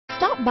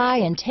Stop by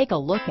and take a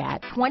look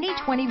at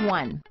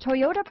 2021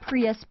 Toyota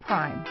Prius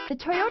Prime. The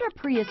Toyota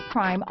Prius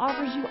Prime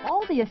offers you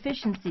all the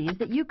efficiencies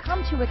that you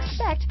come to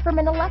expect from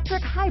an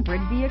electric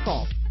hybrid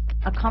vehicle.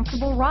 A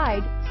comfortable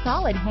ride,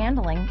 solid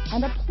handling,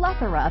 and a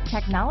plethora of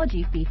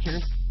technology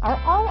features are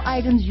all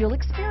items you'll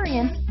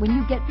experience when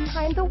you get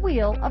behind the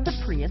wheel of the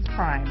Prius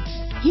Prime.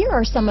 Here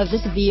are some of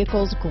this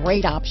vehicle's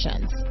great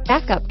options: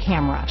 backup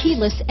camera,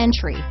 keyless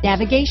entry,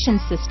 navigation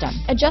system,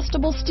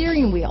 adjustable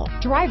steering wheel,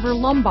 driver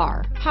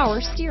lumbar, power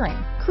steering,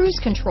 cruise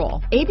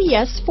control,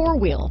 ABS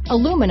 4-wheel,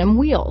 aluminum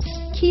wheels,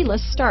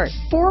 keyless start,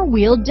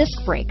 4-wheel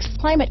disc brakes,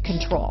 climate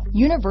control,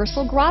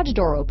 universal garage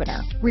door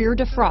opener, rear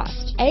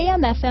defrost,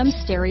 AM/FM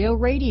stereo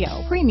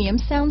radio, premium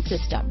sound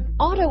system,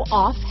 auto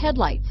off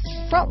headlights,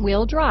 front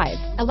wheel drive,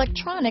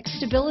 electronic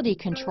stability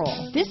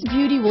control. This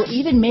beauty will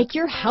even make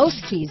your house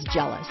keys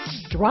jealous.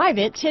 Drive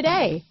it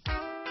today.